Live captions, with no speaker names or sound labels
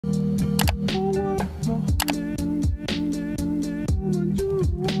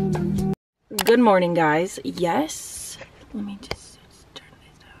Good morning, guys. Yes, let me just turn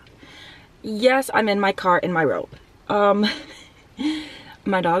this down. Yes, I'm in my car in my robe. My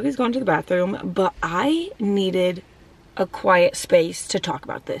dog is going to the bathroom, but I needed a quiet space to talk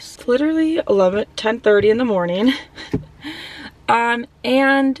about this. It's literally 10:30 in the morning.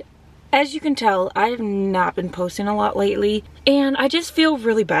 And as you can tell, I have not been posting a lot lately, and I just feel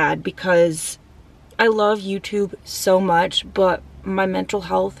really bad because I love YouTube so much, but my mental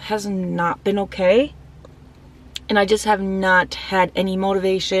health has not been okay, and I just have not had any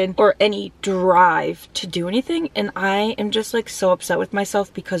motivation or any drive to do anything, and I am just like so upset with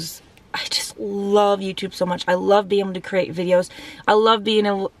myself because I just love YouTube so much. I love being able to create videos. I love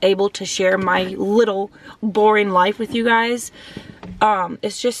being able to share my little boring life with you guys.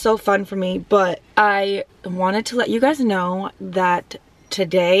 It's just so fun for me, but I wanted to let you guys know that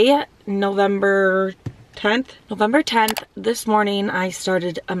today, November 10th, this morning, I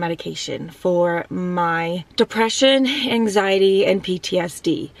started a medication for my depression, anxiety, and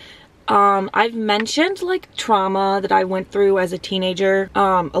PTSD. I've mentioned like trauma that I went through as a teenager,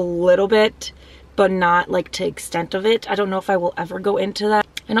 a little bit, but not like to extent of it. I don't know if I will ever go into that.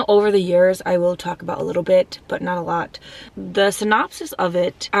 I know over the years I will talk about a little bit, but not a lot. The synopsis of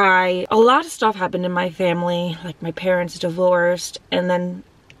it, a lot of stuff happened in my family, like my parents divorced, and then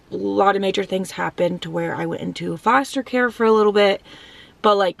a lot of major things happened to where I went into foster care for a little bit,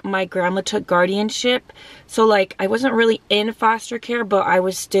 but like my grandma took guardianship, so like I wasn't really in foster care, but I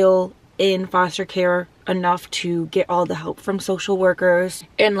was still in foster care enough to get all the help from social workers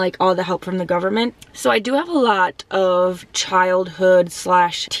and like all the help from the government. So I do have a lot of childhood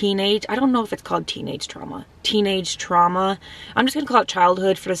 / teenage, I don't know if it's called teenage trauma. I'm just gonna call it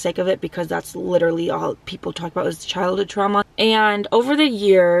childhood for the sake of it, because that's literally all people talk about is childhood trauma. And over the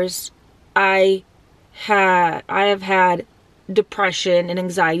years, I have had depression and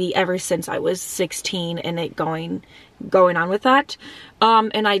anxiety ever since I was 16, and it going on with that.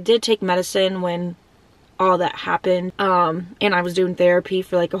 And I did take medicine when all that happened, and I was doing therapy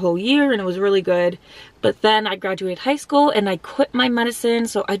for like a whole year, and it was really good. But then I graduated high school and I quit my medicine,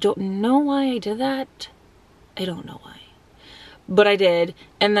 so I don't know why I did that. I don't know why, but I did.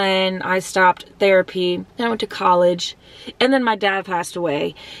 And then I stopped therapy, then I went to college, and then my dad passed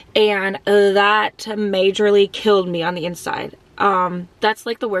away, and that majorly killed me on the inside. That's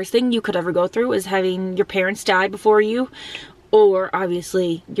like the worst thing you could ever go through, is having your parents die before you, or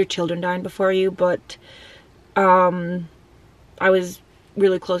obviously your children dying before you. But I was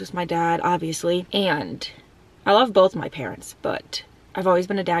really close with my dad, obviously, and I love both my parents, but I've always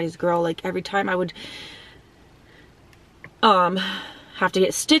been a daddy's girl. Like every time I would have to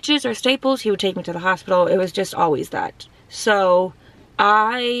get stitches or staples, he would take me to the hospital. It was just always that. So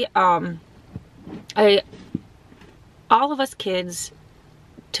all of us kids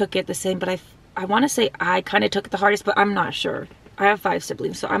took it the same, but I want to say I kind of took it the hardest, but I'm not sure. I have 5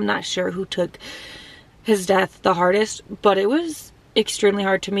 siblings, so I'm not sure who took his death the hardest, but it was extremely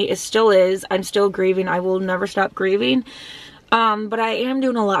hard to me. It still is. I'm still grieving. I will never stop grieving. But I am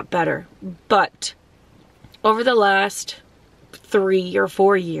doing a lot better. But over the last 3 or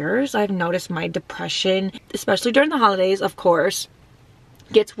 4 years, I've noticed my depression, especially during the holidays, of course,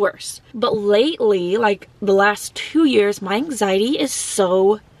 gets worse. But lately, like the last 2 years, my anxiety is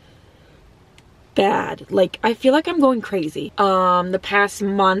so bad. Like I feel like I'm going crazy. The past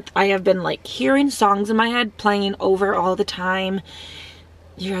month I have been like hearing songs in my head playing over all the time.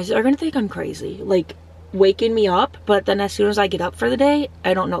 You guys are gonna think I'm crazy, like waking me up, but then as soon as I get up for the day,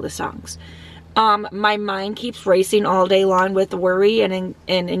 I don't know the songs. My mind keeps racing all day long with worry and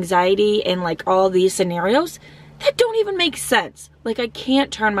anxiety and like all these scenarios that don't even make sense. Like I can't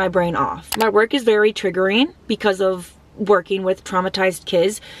turn my brain off. My work is very triggering because of working with traumatized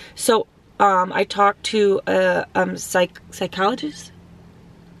kids. So I talked to a psychologist,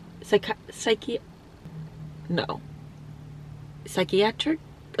 psychiatrist,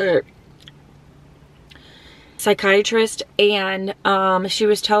 and she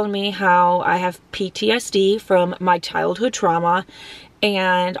was telling me how I have PTSD from my childhood trauma.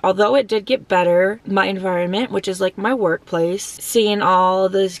 And although it did get better, my environment, which is like my workplace, seeing all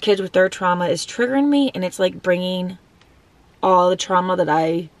those kids with their trauma is triggering me, and it's like bringing all the trauma that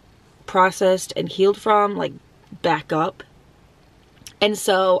I processed and healed from like back up. And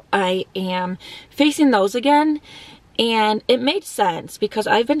so I am facing those again, and it made sense because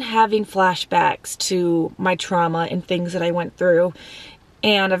I've been having flashbacks to my trauma and things that I went through,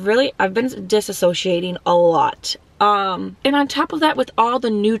 and I've been disassociating a lot. And on top of that, with all the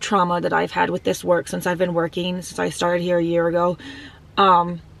new trauma that I've had with this work since I've been working, since I started here a year ago,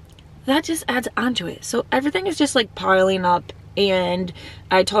 that just adds onto it. So everything is just like piling up And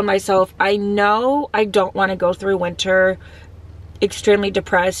I told myself, I know I don't want to go through winter extremely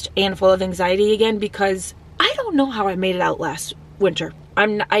depressed and full of anxiety again, because I don't know how I made it out last winter.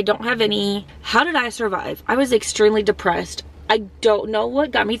 I don't have any, how did I survive? I was extremely depressed. I don't know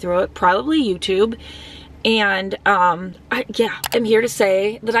what got me through it. Probably YouTube. And I'm here to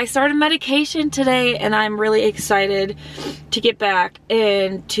say that I started medication today, and I'm really excited to get back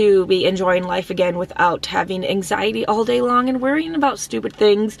and to be enjoying life again without having anxiety all day long and worrying about stupid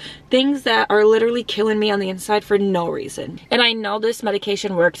things that are literally killing me on the inside for no reason. And I know this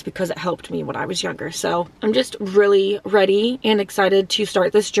medication works because it helped me when I was younger. So I'm just really ready and excited to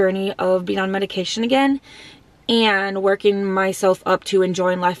start this journey of being on medication again and working myself up to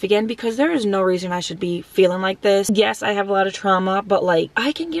enjoying life again, because there is no reason I should be feeling like this. Yes, I have a lot of trauma, but like,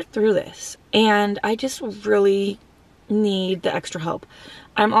 I can get through this, and I just really need the extra help.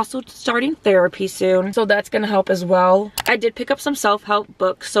 I'm also starting therapy soon, so that's gonna help as well. I did pick up some self-help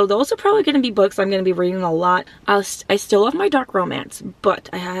books, so those are probably gonna be books I'm gonna be reading a lot. I still love my dark romance, but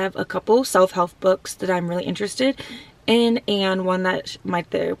I have a couple self-help books that I'm really interested in, and one that my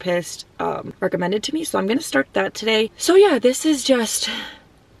therapist recommended to me, so I'm gonna start that today. So yeah, this is just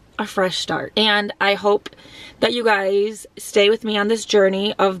a fresh start, and I hope that you guys stay with me on this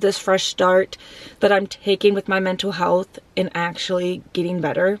journey of this fresh start that I'm taking with my mental health and actually getting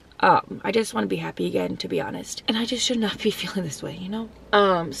better. I just want to be happy again, to be honest, and I just should not be feeling this way, you know?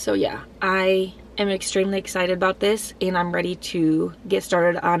 So yeah, I am extremely excited about this, and I'm ready to get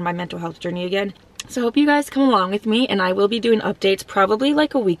started on my mental health journey again. So I hope you guys come along with me, and I will be doing updates, probably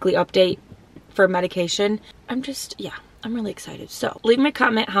like a weekly update for medication. I'm really excited. So leave me a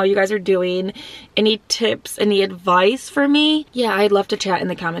comment how you guys are doing, any tips, any advice for me. Yeah, I'd love to chat in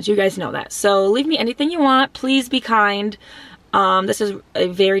the comments. You guys know that. So leave me anything you want. Please be kind. This is a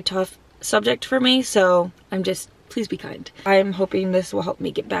very tough subject for me, so please be kind. I'm hoping this will help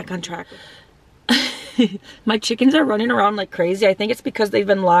me get back on track. My chickens are running around like crazy. I think it's because they've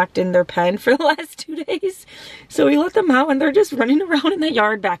been locked in their pen for the last 2 days. So we let them out, and they're just running around in the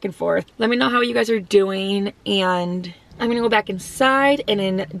yard back and forth. Let me know how you guys are doing, and I'm gonna go back inside and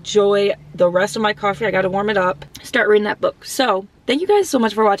enjoy the rest of my coffee. I gotta warm it up, start reading that book. So thank you guys so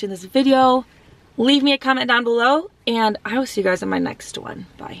much for watching this video. Leave me a comment down below, and I will see you guys in my next one.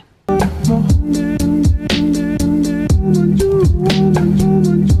 Bye.